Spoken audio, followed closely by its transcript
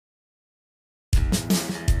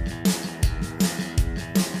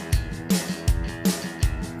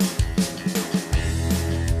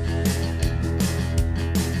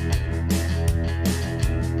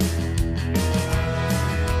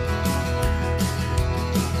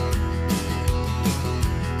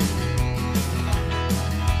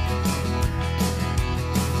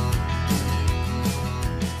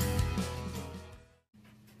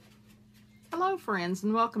friends,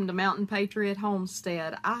 and welcome to Mountain Patriot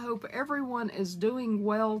Homestead. I hope everyone is doing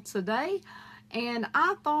well today, and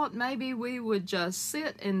I thought maybe we would just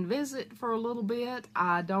sit and visit for a little bit.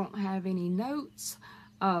 I don't have any notes.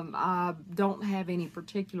 I don't have any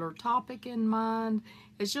particular topic in mind.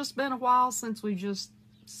 It's just been a while since we just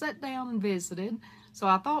sat down and visited, so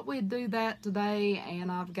I thought we'd do that today. And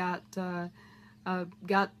I've got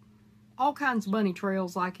all kinds of bunny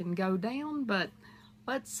trails I can go down, but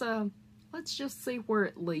let's just see where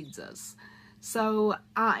it leads us. So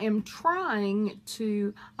I am trying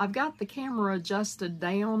to, I've got the camera adjusted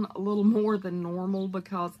down a little more than normal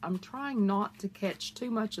because I'm trying not to catch too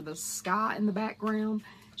much of the sky in the background.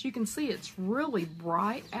 As you can see, it's really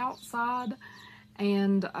bright outside,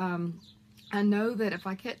 and I know that if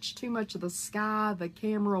I catch too much of the sky, the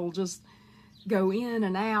camera will just go in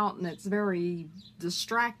and out, and it's very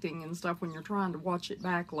distracting and stuff when you're trying to watch it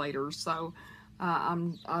back later. So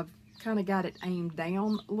I've kind of got it aimed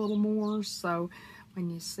down a little more, so when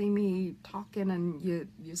you see me talking and you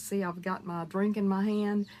see I've got my drink in my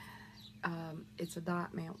hand, it's a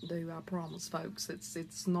Diet Mountain Dew, I promise folks.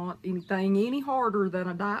 It's not anything any harder than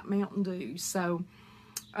a Diet Mountain Dew. So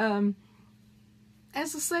as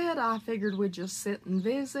I said, I figured we'd just sit and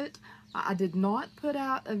visit. I did not put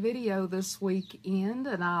out a video this weekend,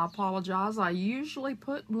 and I apologize. I usually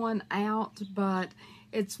put one out, but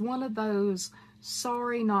it's one of those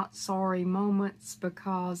sorry not sorry moments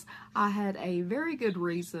because I had a very good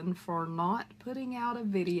reason for not putting out a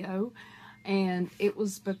video, and it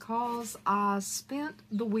was because I spent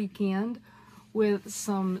the weekend with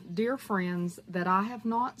some dear friends that I have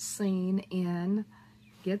not seen in,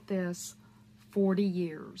 get this, 40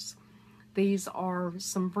 years. These are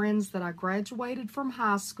some friends that I graduated from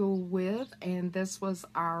high school with, and this was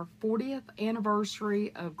our 40th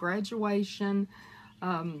anniversary of graduation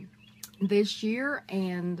this year,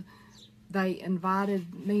 and they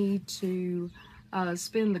invited me to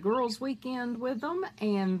spend the girls' weekend with them,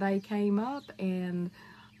 and they came up, and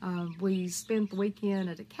we spent the weekend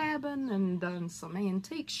at a cabin and done some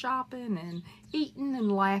antique shopping and eating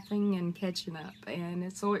and laughing and catching up,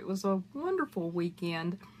 and so it was a wonderful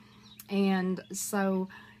weekend. And so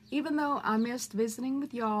even though I missed visiting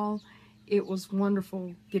with y'all, it was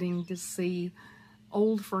wonderful getting to see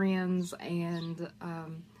old friends, and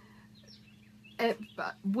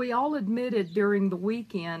we all admitted during the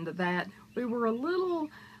weekend that we were a little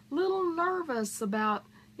nervous about,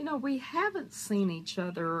 you know, we haven't seen each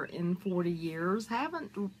other in 40 years,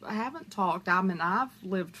 haven't talked. I mean, I've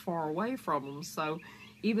lived far away from them, so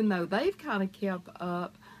even though they've kind of kept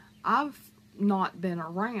up, I've not been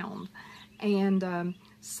around. And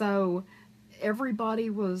so everybody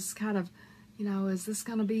was kind of, you know, is this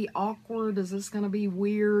going to be awkward? Is this going to be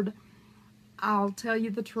weird? I'll tell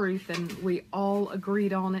you the truth, and we all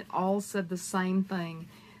agreed on it, all said the same thing,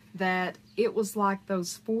 that it was like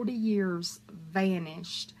those 40 years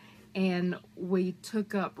vanished and we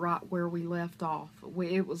took up right where we left off.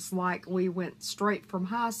 It was like we went straight from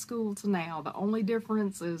high school to now. The only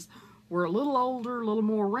difference is we're a little older, a little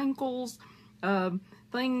more wrinkles,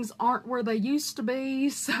 things aren't where they used to be,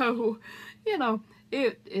 so, you know,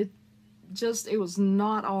 it was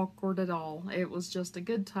not awkward at all. It was just a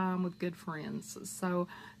good time with good friends. So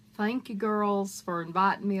thank you, girls, for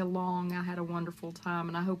inviting me along. I had a wonderful time,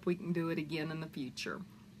 and I hope we can do it again in the future.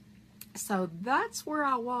 So that's where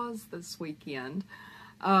I was this weekend.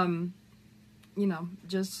 You know,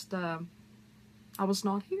 just, I was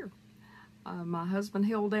not here. My husband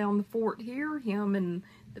held down the fort here. Him and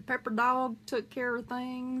the Pepper Dog took care of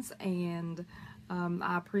things, and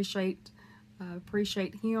I appreciate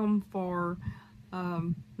him for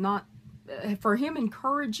for him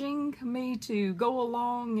encouraging me to go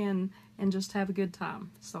along and just have a good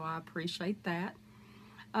time. So I appreciate that.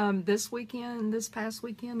 This past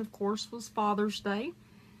weekend, of course, was Father's Day,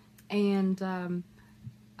 and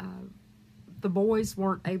the boys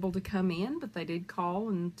weren't able to come in, but they did call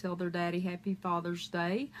and tell their daddy Happy Father's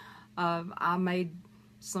Day. I made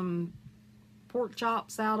some pork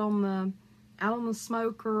chops out on the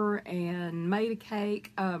smoker and made a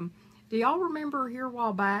cake. Do y'all remember here a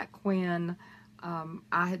while back when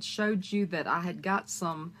I had showed you that I had got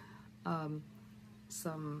some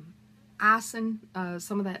icing,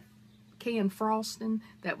 some of that canned frosting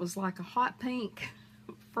that was like a hot pink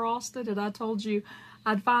frosted, and I told you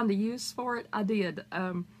I'd find a use for it? I did.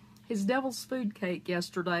 His devil's food cake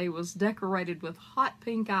yesterday was decorated with hot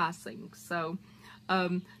pink icing, so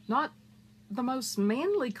not the most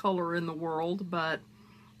manly color in the world, but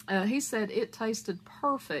he said it tasted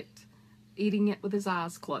perfect eating it with his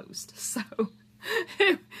eyes closed. So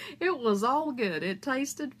it was all good. It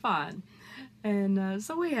tasted fine. And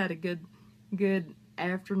so we had a good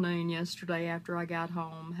afternoon yesterday after I got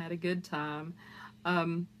home. Had a good time.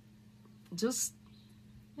 Just,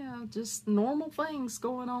 just normal things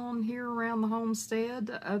going on here around the homestead.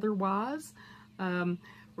 Otherwise,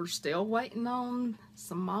 we're still waiting on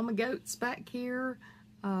some mama goats back here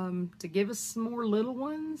to give us some more little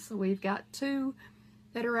ones. We've got 2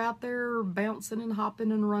 that are out there bouncing and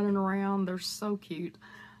hopping and running around. They're so cute.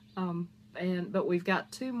 But we've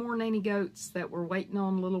got 2 more nanny goats that we're waiting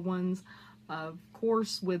on, little ones. Of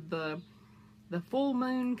course, with the full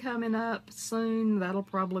moon coming up soon, that'll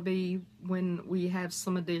probably be when we have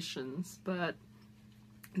some additions. But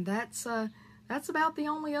that's about the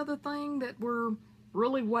only other thing that we're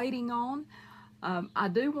really waiting on. I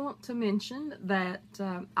do want to mention that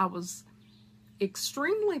I was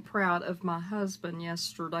extremely proud of my husband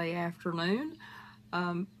yesterday afternoon.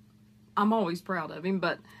 I'm always proud of him,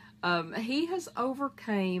 but he has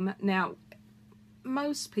overcame. Now,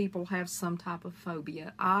 most people have some type of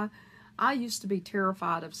phobia. I used to be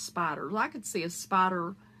terrified of spiders. I could see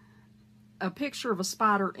a picture of a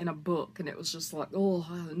spider in a book, and it was just like, oh,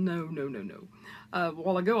 no, no, no, no. A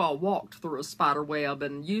while ago, I walked through a spider web,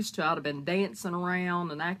 and used to, I'd have been dancing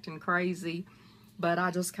around and acting crazy, but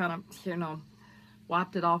I just kind of,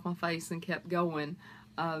 wiped it off my face and kept going.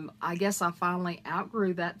 I guess I finally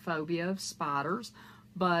outgrew that phobia of spiders,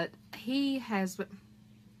 but he has been,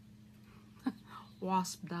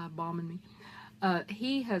 wasp dive bombing me.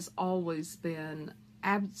 He has always been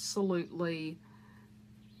absolutely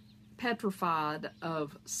petrified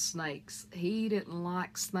of snakes. He didn't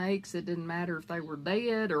like snakes. It didn't matter if they were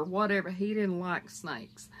dead or whatever. He didn't like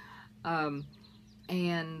snakes.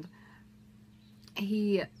 And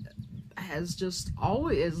he has just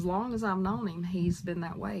always, as long as I've known him, he's been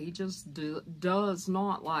that way. He just does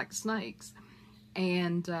not like snakes.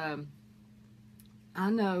 And I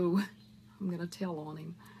know, I'm going to tell on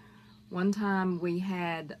him. One time we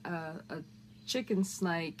had a chicken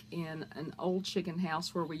snake in an old chicken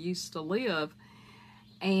house where we used to live,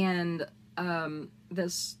 and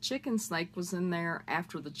this chicken snake was in there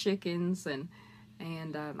after the chickens, and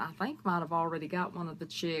I think might have already got one of the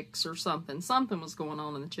chicks or something. Something was going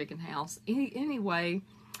on in the chicken house. Anyway,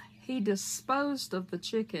 he disposed of the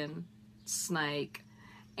chicken snake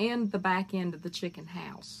and the back end of the chicken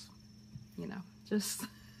house. Just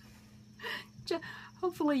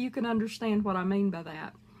hopefully you can understand what I mean by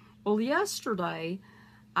that. Well, yesterday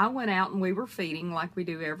I went out and we were feeding like we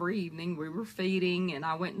do every evening. We were feeding, and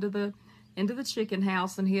I went into the chicken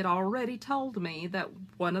house, and he had already told me that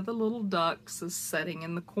one of the little ducks is sitting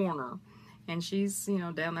in the corner, and she's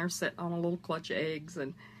down there sitting on a little clutch of eggs,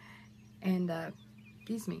 and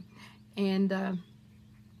excuse me, and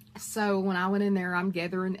so when I went in there, I'm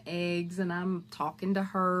gathering eggs and I'm talking to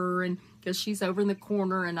her, and because she's over in the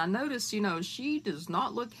corner, and I noticed, she does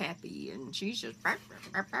not look happy, and she's just,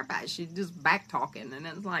 she's just back talking, and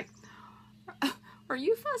it's like, are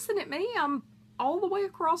you fussing at me? I'm all the way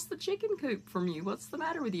across the chicken coop from you. What's the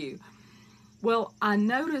matter with you? Well, I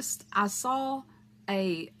saw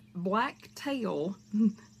a black tail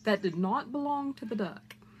that did not belong to the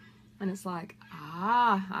duck, and it's like,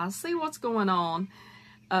 I see what's going on.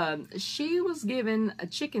 She was given a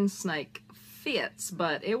chicken snake fits,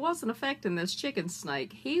 but it wasn't affecting this chicken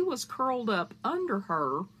snake. He was curled up under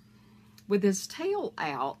her with his tail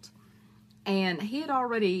out, and he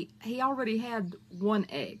already had one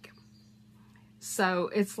egg. So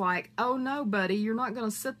it's like, oh no, buddy, you're not going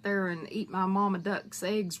to sit there and eat my mama duck's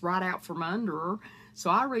eggs right out from under her. So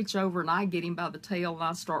I reach over and I get him by the tail, and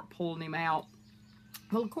I start pulling him out.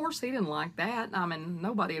 Well, of course, he didn't like that. I mean,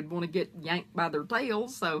 nobody would want to get yanked by their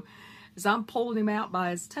tails. So as I'm pulling him out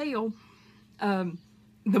by his tail, the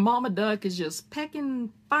mama duck is just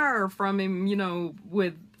pecking fire from him,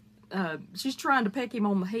 with, she's trying to peck him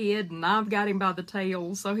on the head, and I've got him by the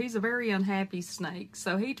tail. So he's a very unhappy snake.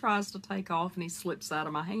 So he tries to take off, and he slips out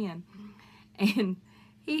of my hand, and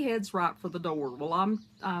he heads right for the door. Well,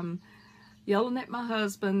 I'm yelling at my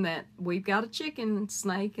husband that we've got a chicken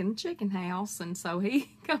snake in the chicken house, and so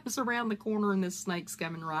he comes around the corner, and this snake's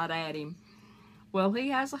coming right at him. Well, he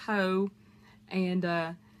has a hoe,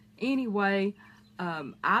 and anyway,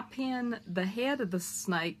 I pin the head of the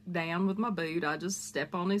snake down with my boot. I just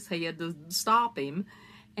step on his head to stop him,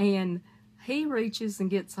 and he reaches and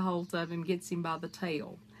gets a hold of him, gets him by the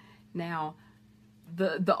tail. Now,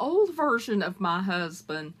 the old version of my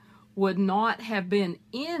husband would not have been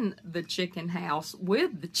in the chicken house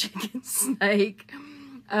with the chicken snake,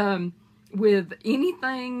 with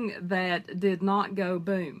anything that did not go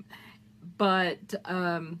boom. But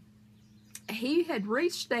he had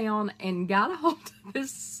reached down and got a hold of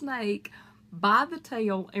this snake by the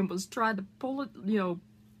tail and was trying to pull it,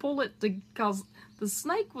 because the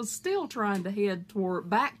snake was still trying to head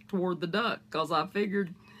back toward the duck, because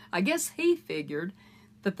I guess he figured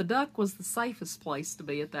that the duck was the safest place to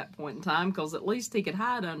be at that point in time, because at least he could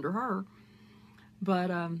hide under her.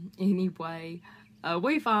 But anyway,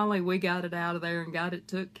 we got it out of there and got it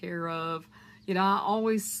took care of. You know, I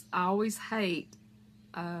always hate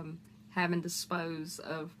having to dispose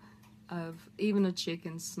of even a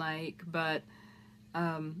chicken snake, but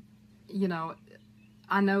you know,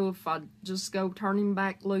 I know if I just go turn him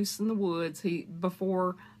back loose in the woods,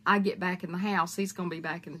 before I get back in the house, he's going to be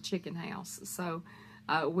back in the chicken house. So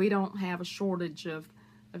we don't have a shortage of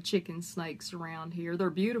chicken snakes around here. They're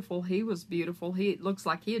beautiful. He was beautiful. It looks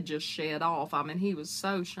like he had just shed off. I mean, he was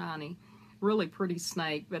so shiny. Really pretty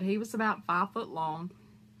snake, but he was about 5 foot long.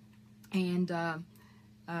 And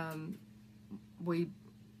we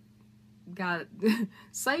got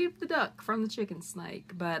saved the duck from the chicken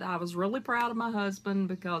snake. But I was really proud of my husband,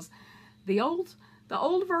 because the old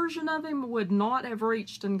version of him would not have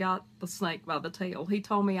reached and got the snake by the tail. He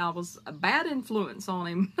told me I was a bad influence on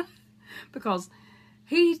him because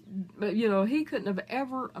he couldn't have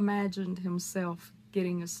ever imagined himself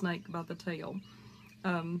getting a snake by the tail.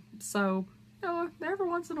 So, you know, every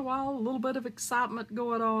once in a while, a little bit of excitement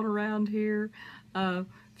going on around here.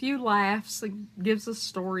 Few laughs, and gives us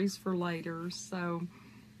stories for later. So,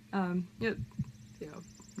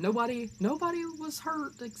 nobody was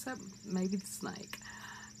hurt except maybe the snake.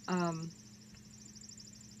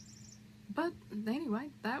 But anyway,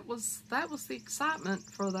 that was the excitement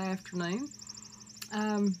for the afternoon.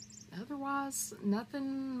 Otherwise,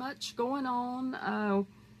 nothing much going on.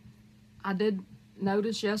 I did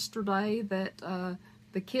notice yesterday that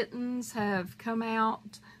the kittens have come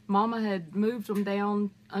out. Mama had moved them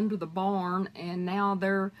down under the barn, and now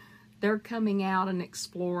they're coming out and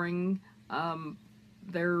exploring.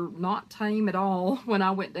 They're not tame at all. When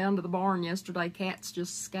I went down to the barn yesterday, cats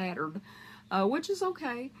just scattered, which is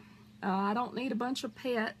okay. I don't need a bunch of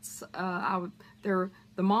pets. The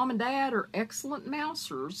mom and dad are excellent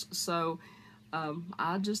mousers, so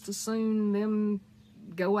I just assume them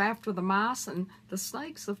go after the mice and the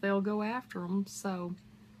snakes if they'll go after them. So,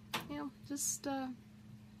 you know, just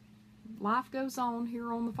life goes on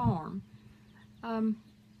here on the farm.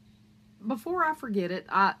 Before I forget it,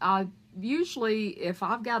 I usually, if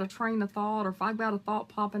I've got a train of thought, or if I've got a thought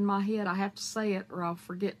pop in my head, I have to say it, or I'll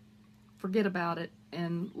forget about it,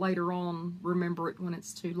 and later on remember it when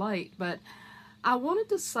it's too late. But I wanted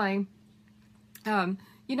to say,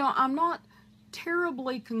 you know, I'm not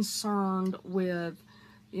terribly concerned with,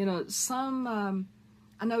 you know,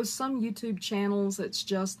 I know some YouTube channels, it's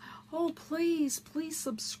just, oh, please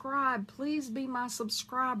subscribe, please be my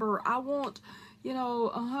subscriber, I want, you know,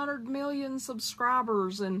 100 million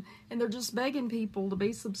subscribers, and they're just begging people to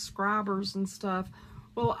be subscribers and stuff.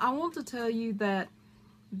 Well, I want to tell you that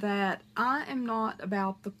I am not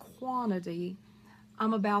about the quantity,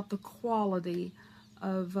 I'm about the quality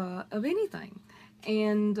of anything.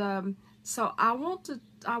 And so I wanted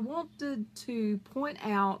to point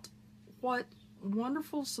out what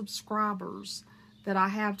wonderful subscribers that I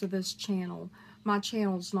have to this channel. My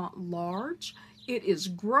channel's not large. It is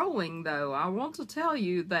growing, though. I want to tell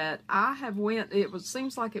you that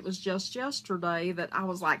seems like it was just yesterday that I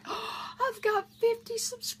was like, oh, I've got 50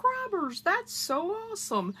 subscribers. That's so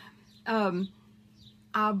awesome.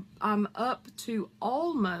 I'm up to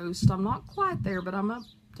almost, I'm not quite there, but I'm up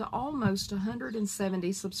to almost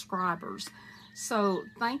 170 subscribers. So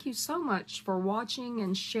thank you so much for watching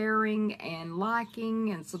and sharing and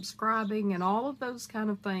liking and subscribing and all of those kind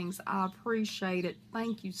of things. I appreciate it.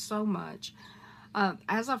 Thank you so much.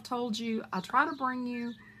 As I've told you, I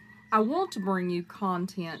want to bring you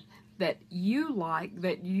content that you like,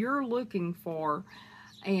 that you're looking for,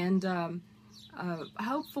 and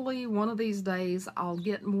hopefully one of these days I'll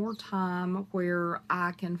get more time where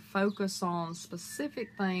I can focus on specific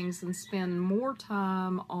things and spend more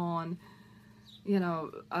time on, you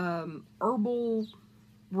know, herbal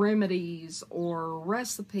remedies or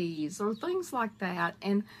recipes or things like that.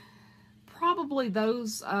 And probably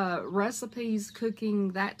those recipes,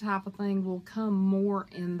 cooking, that type of thing will come more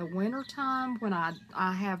in the winter time when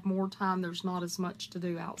I have more time. There's not as much to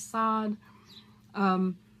do outside.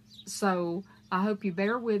 So I hope you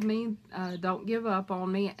bear with me. Don't give up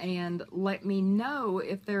on me, and let me know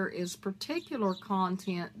if there is particular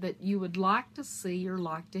content that you would like to see or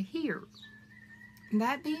like to hear.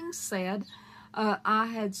 That being said, I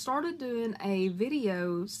had started doing a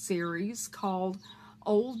video series called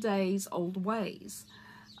Old Days, Old Ways.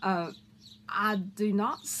 I do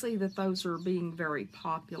not see that those are being very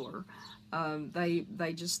popular.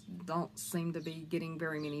 They just don't seem to be getting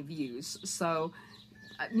very many views. So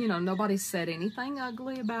you know, nobody said anything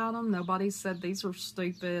ugly about them. Nobody said these are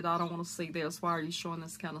stupid. I don't want to see this. Why are you showing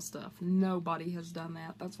this kind of stuff? Nobody has done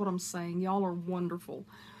that. That's what I'm saying. Y'all are wonderful.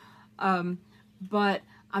 But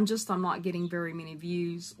I'm not getting very many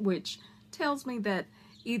views, which tells me that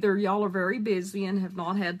either y'all are very busy and have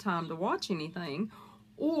not had time to watch anything,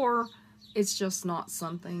 or it's just not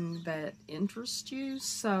something that interests you.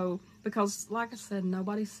 So, because like I said,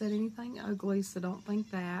 nobody said anything ugly, so don't think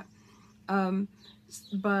that.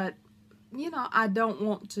 But, you know, I don't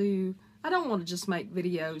want to just make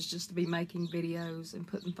videos just to be making videos and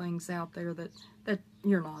putting things out there that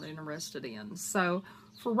you're not interested in. So,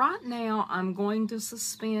 for right now, I'm going to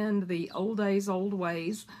suspend the old days, old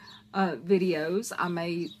ways videos. I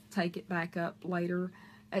may take it back up later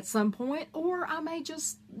at some point, or I may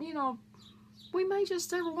just, you know, we may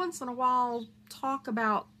just every once in a while talk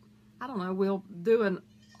about, I don't know, we'll do an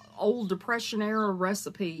old Depression era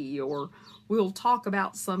recipe, or we'll talk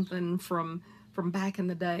about something from back in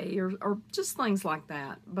the day, or just things like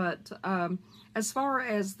that. But as far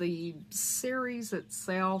as the series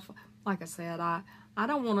itself, like I said, I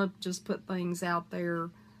don't want to just put things out there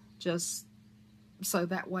just so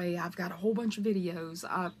that way I've got a whole bunch of videos.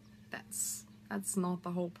 That's not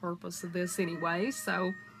the whole purpose of this anyway.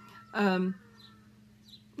 So,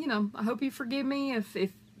 you know, I hope you forgive me if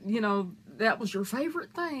you know, that was your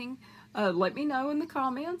favorite thing. Let me know in the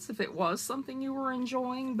comments if it was something you were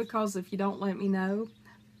enjoying, because if you don't let me know,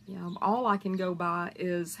 you know, all I can go by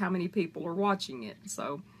is how many people are watching it.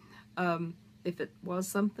 So, if it was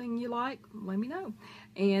something you like, let me know.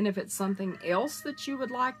 And if it's something else that you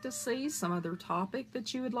would like to see, some other topic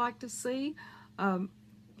that you would like to see,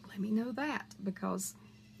 let me know that, because,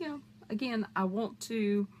 you know, again, I want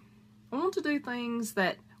to do things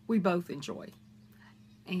that we both enjoy.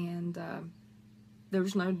 And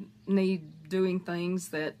there's no need doing things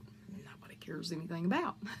that nobody cares anything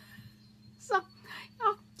about. So, you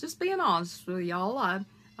know, just being honest with y'all,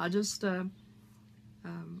 I just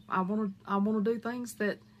I want to do things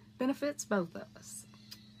that benefits both of us.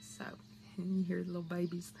 So, and you hear the little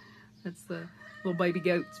babies. That's the little baby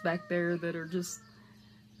goats back there that are just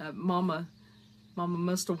Mama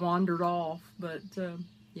must have wandered off, but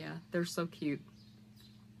yeah, they're so cute.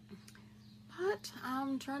 But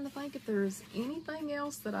I'm trying to think if there's anything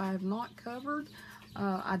else that I have not covered.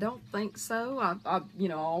 I don't think so. You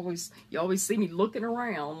know, you always see me looking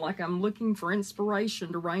around like I'm looking for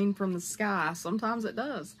inspiration to rain from the sky. Sometimes it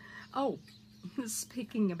does. Oh,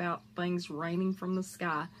 speaking about things raining from the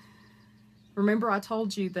sky, remember I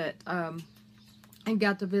told you that I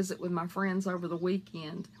got to visit with my friends over the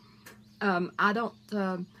weekend. I don't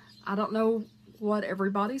know what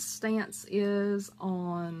everybody's stance is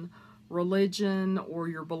on religion or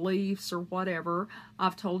your beliefs or whatever.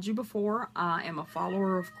 I've told you before, I am a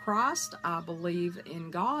follower of Christ. I believe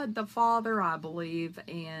in God the Father. I believe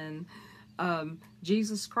in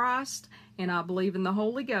Jesus Christ, and I believe in the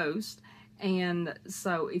Holy Ghost. And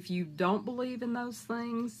so if you don't believe in those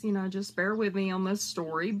things, you know, just bear with me on this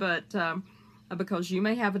story. But because you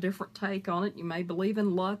may have a different take on it, you may believe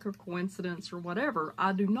in luck or coincidence or whatever.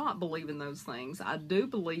 I do not believe in those things. I do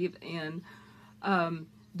believe in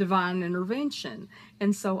divine intervention.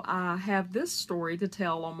 And so I have this story to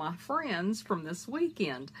tell on my friends from this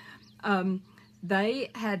weekend. They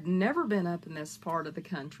had never been up in this part of the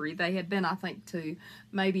country. They had been, I think, to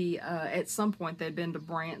maybe at some point they'd been to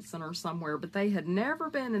Branson or somewhere, but they had never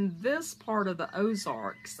been in this part of the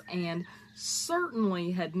Ozarks, and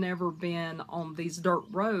certainly had never been on these dirt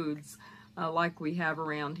roads like we have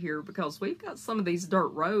around here, because we've got some of these dirt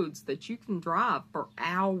roads that you can drive for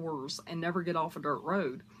hours and never get off a dirt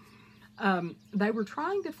road. They were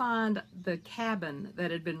trying to find the cabin that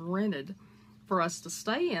had been rented for us to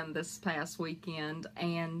stay in this past weekend,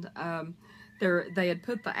 and they had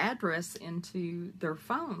put the address into their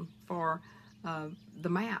phone for the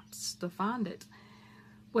maps to find it.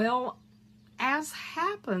 Well, as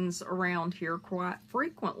happens around here quite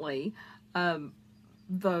frequently,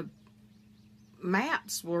 the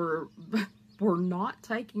maps were not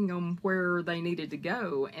taking them where they needed to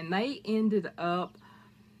go, and they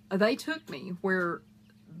took me where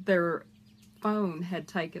their phone had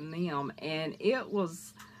taken them, and it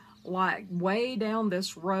was like way down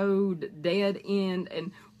this road, dead end.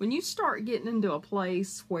 And when you start getting into a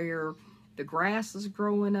place where the grass is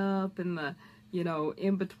growing up and the, you know,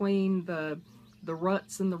 in between the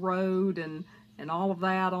ruts in the road and all of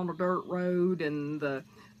that on a dirt road, and the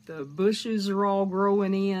bushes are all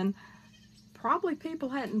growing in, probably people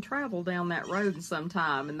hadn't traveled down that road in some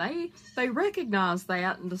time, and they recognized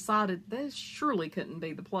that and decided this surely couldn't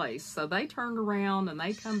be the place. So they turned around and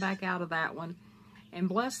they come back out of that one, And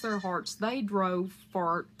bless their hearts, they drove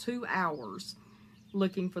for 2 hours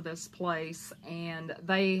looking for this place, and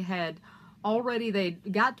they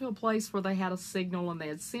got to a place where they had a signal, and they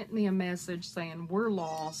had sent me a message saying, we're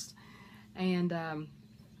lost. And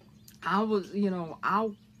I was, you know,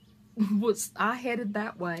 I headed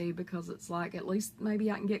that way because it's like, at least maybe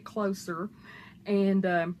I can get closer. And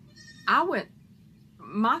I went,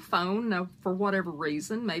 my phone, for whatever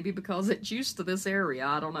reason, maybe because it's used to this area,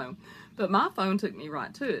 I don't know, but my phone took me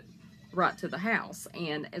right to it, right to the house.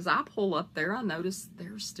 And as I pull up there, I notice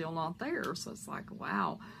they're still not there. So it's like,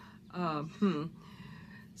 wow.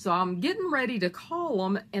 So I'm getting ready to call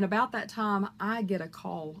them, and about that time I get a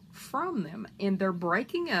call from them, and they're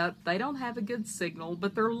breaking up. They don't have a good signal,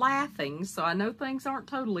 but they're laughing, so I know things aren't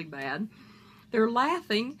totally bad. They're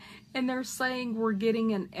laughing, and they're saying we're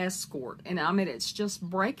getting an escort. And I mean, it's just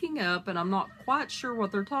breaking up, and I'm not quite sure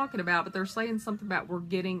what they're talking about, but they're saying something about we're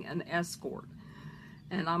getting an escort.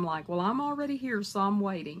 And I'm like, well, I'm already here, so I'm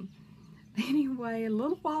waiting. Anyway, a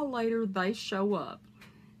little while later, they show up,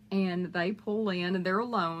 and they pull in, and they're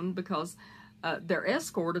alone because their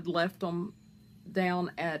escort had left them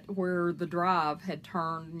down at where the drive had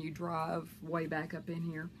turned, and you drive way back up in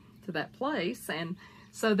here to that place. And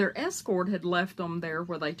so their escort had left them there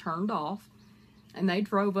where they turned off, and they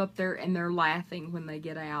drove up there, and they're laughing when they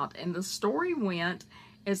get out. And the story went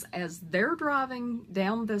as they're driving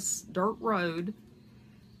down this dirt road,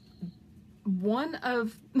 one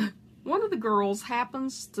of the girls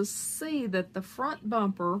happens to see that the front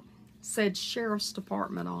bumper said Sheriff's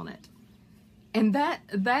Department on it. And that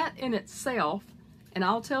in itself, and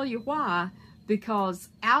I'll tell you why, because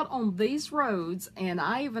out on these roads, and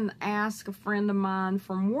I even asked a friend of mine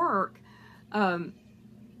from work, you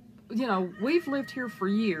know, we've lived here for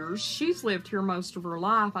years. She's lived here most of her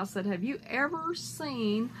life. I said, have you ever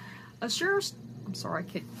seen a sheriff's, I'm sorry, I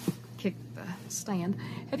kicked the stand.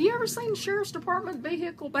 Have you ever seen a Sheriff's Department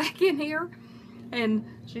vehicle back in here? And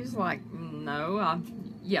she's like, no,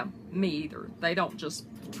 yeah, me either. They don't just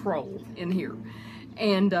patrol in here.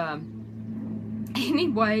 And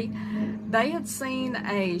anyway, they had seen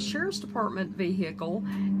a Sheriff's Department vehicle,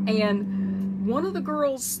 and one of the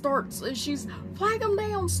girls starts, she's, flag them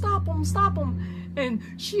down, stop them, stop them. And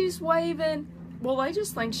she's waving. Well, they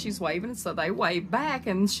just think she's waving, so they wave back,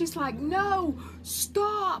 and she's like, no,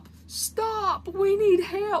 stop, stop, we need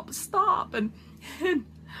help, stop. And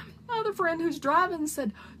my other friend who's driving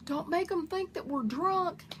said, don't make them think that we're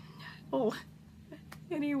drunk. Well,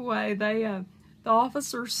 anyway, the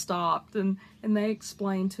officers stopped, and they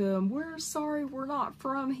explained to them, we're sorry, we're not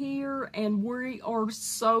from here, and we are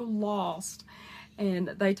so lost. And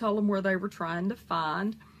they told them where they were trying to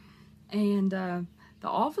find, and the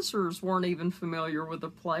officers weren't even familiar with the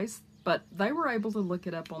place, but they were able to look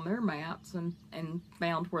it up on their maps and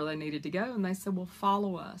found where they needed to go, and they said, well,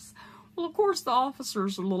 follow us. Well, of course, the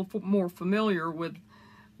officers are a little more familiar with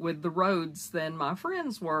the roads than my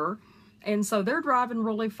friends were, and so they're driving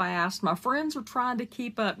really fast. My friends are trying to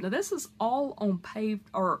keep up. Now, this is all on paved,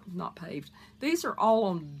 or not paved, these are all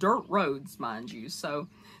on dirt roads, mind you, so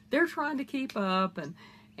they're trying to keep up,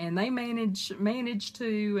 and they manage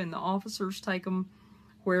to, and the officers take them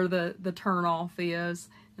where the turnoff is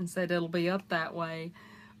and said it'll be up that way.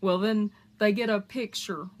 Well, then they get a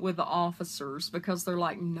picture with the officers because they're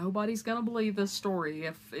like, nobody's gonna believe this story.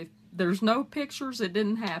 If there's no pictures, it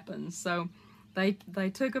didn't happen. So they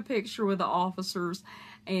took a picture with the officers,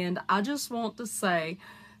 and I just want to say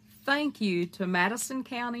thank you to Madison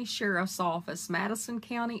County Sheriff's Office, Madison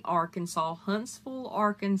County, Arkansas, Huntsville,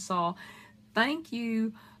 Arkansas. Thank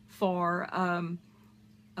you for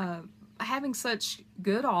having such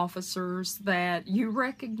good officers that you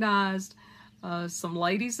recognized some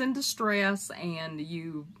ladies in distress, and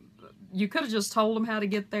you could have just told them how to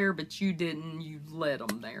get there, but you didn't. You led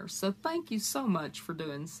them there. So thank you so much for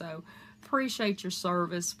doing so. Appreciate your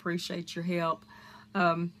service. Appreciate your help.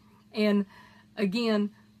 And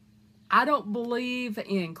again, I don't believe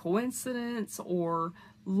in coincidence or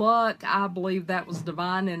luck. I believe that was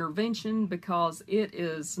divine intervention, because it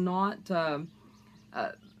is not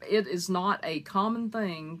a common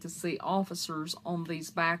thing to see officers on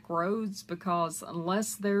these back roads, because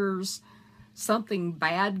unless there's something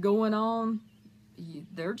bad going on,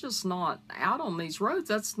 they're just not out on these roads.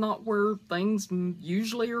 That's not where things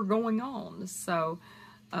usually are going on. So,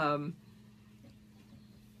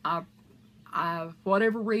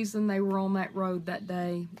 whatever reason they were on that road that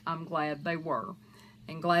day, I'm glad they were.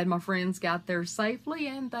 And glad my friends got there safely,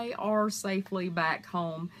 and they are safely back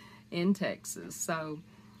home in Texas. So,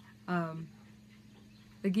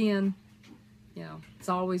 again, you know, it's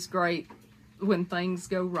always great when things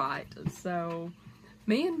go right. So,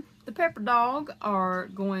 me and the Pepper Dog are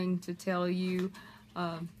going to tell you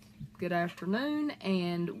good afternoon,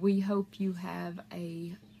 and we hope you have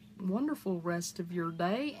a wonderful rest of your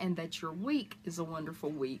day and that your week is a wonderful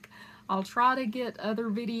week. I'll try to get other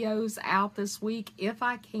videos out this week if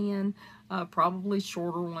I can, probably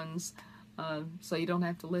shorter ones, so you don't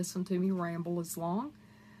have to listen to me ramble as long.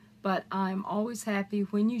 But I'm always happy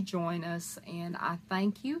when you join us, and I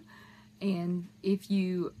thank you. And if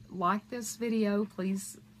you like this video,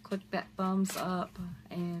 please click that thumbs up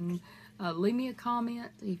and leave me a comment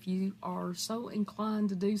if you are so inclined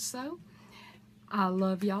to do so. I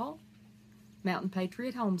love y'all. Mountain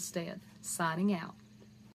Patriot Homestead, signing out.